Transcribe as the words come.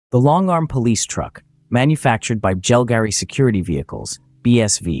The long-arm police truck, manufactured by Jelgary Security Vehicles,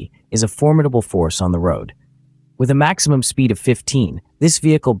 BSV, is a formidable force on the road. With a maximum speed of 15, this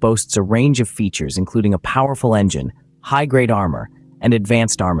vehicle boasts a range of features including a powerful engine, high-grade armor, and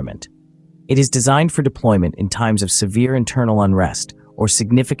advanced armament. It is designed for deployment in times of severe internal unrest or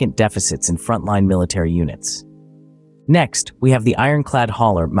significant deficits in frontline military units. Next, we have the ironclad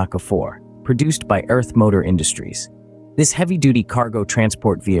hauler Mach 4, produced by Aerth Motor Industries. This heavy-duty cargo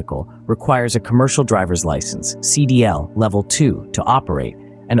transport vehicle requires a commercial driver's license, CDL, level 2, to operate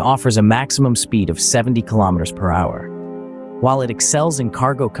and offers a maximum speed of 70 km per hour. While it excels in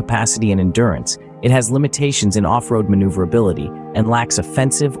cargo capacity and endurance, it has limitations in off-road maneuverability and lacks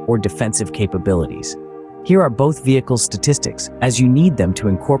offensive or defensive capabilities. Here are both vehicles' statistics, as you need them to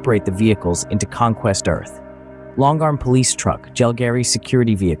incorporate the vehicles into Conquest Aerth. Long-arm police truck, Jelgary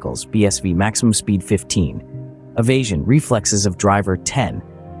Security Vehicles, BSV, maximum speed 15. Evasion, reflexes of driver 10.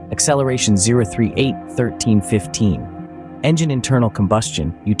 Acceleration 038, 13, 15. Engine internal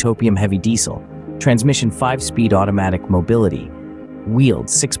combustion, Utopium heavy diesel. Transmission 5-speed automatic mobility. Wheeled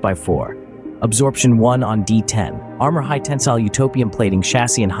 6x4. Absorption 1 on D10. Armor high tensile Utopium plating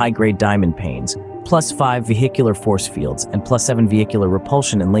chassis and high-grade diamond panes. +5 vehicular force fields and +7 vehicular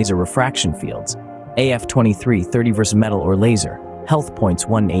repulsion and laser refraction fields. AF-23, 30 vs metal or laser. Health points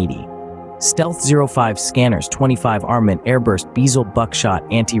 180. Stealth 05 scanners 25 armament airburst Beazle buckshot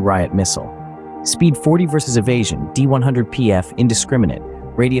anti-riot missile. Speed 40 vs evasion D100 PF indiscriminate.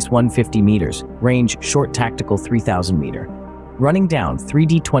 Radius 150 meters. Range short tactical 3000 meter. Running down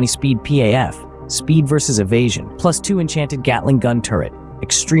 3D20 speed PAF. Speed vs evasion. +2 enchanted Gatling gun turret.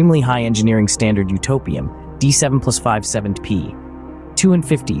 Extremely high engineering standard Utopium D7 +5 7th P.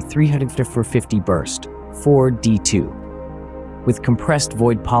 250 300 for 50 burst. 4 D2. With compressed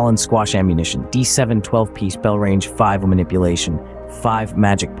void pollen squash ammunition, D7 12-piece bell range 5 manipulation, 5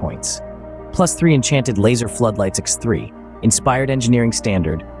 magic points. +3 enchanted laser floodlights X3, inspired engineering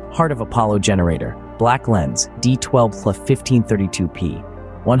standard, Heart of Apollo generator, black lens, D12 1532P,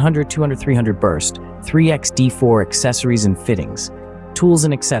 100 200 300 burst, 3x D4 accessories and fittings, tools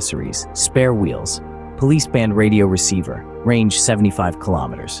and accessories, spare wheels, police band radio receiver, range 75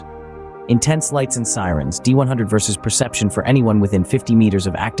 kilometers. Intense lights and sirens, D100 versus perception for anyone within 50 meters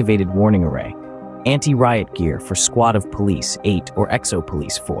of activated warning array. Anti-riot gear for squad of police 8 or exo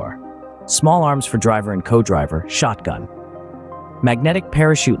police 4. Small arms for driver and co-driver, shotgun. Magnetic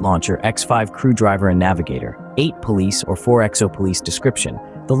parachute launcher X5 crew driver and navigator, 8 police or 4 exo police description.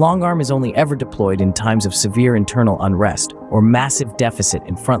 The long arm is only ever deployed in times of severe internal unrest or massive deficit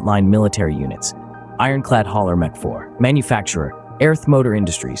in frontline military units. Ironclad hauler Mach 4. Manufacturer, Aerth Motor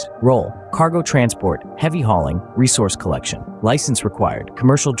Industries. Role, cargo transport, heavy hauling, resource collection. License required,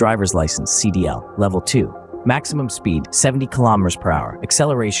 commercial driver's license, CDL, level 2. Maximum speed, 70 km per hour.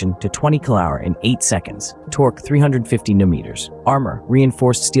 Acceleration to 20 km/h in 8 seconds. Torque, 350 Nm. Armor,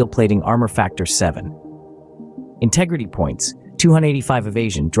 reinforced steel plating, armor factor 7. Integrity points, 285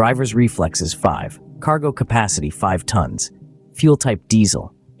 evasion, driver's reflexes 5. Cargo capacity 5 tons. Fuel type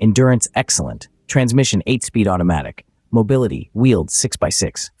diesel. Endurance excellent. Transmission 8-speed automatic. Mobility, wheeled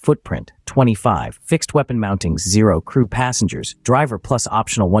 6x6, footprint, 25, fixed weapon mountings 0, crew passengers, driver plus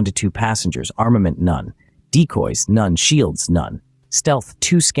optional 1 to 2 passengers, armament none, decoys none, shields none, stealth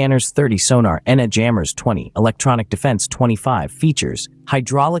 2 scanners 30, sonar, ENA jammers 20, electronic defense 25, features,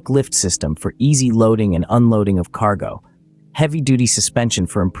 hydraulic lift system for easy loading and unloading of cargo, heavy-duty suspension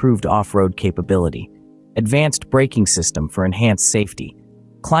for improved off-road capability, advanced braking system for enhanced safety,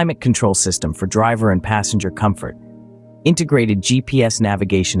 climate control system for driver and passenger comfort, integrated GPS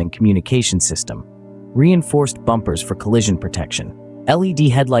navigation and communication system, reinforced bumpers for collision protection, LED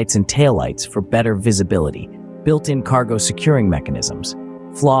headlights and taillights for better visibility, built-in cargo securing mechanisms,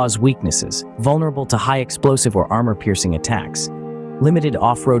 flaws, weaknesses, vulnerable to high explosive or armor-piercing attacks, limited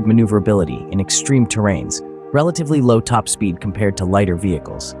off-road maneuverability in extreme terrains, relatively low top speed compared to lighter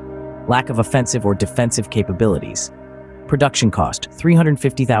vehicles, lack of offensive or defensive capabilities. Production cost,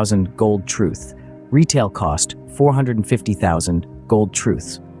 $350,000 gold truth. Retail cost, $450,000 gold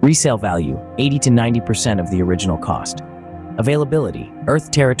truths. Resale value, 80 to 90% of the original cost. Availability, Aerth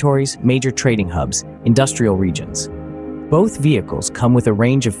territories, major trading hubs, industrial regions. Both vehicles come with a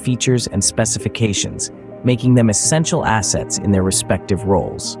range of features and specifications, making them essential assets in their respective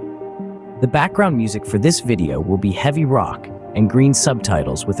roles. The background music for this video will be heavy rock, and green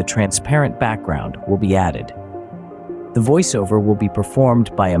subtitles with a transparent background will be added. The voiceover will be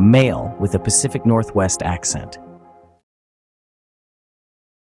performed by a male with a Pacific Northwest accent.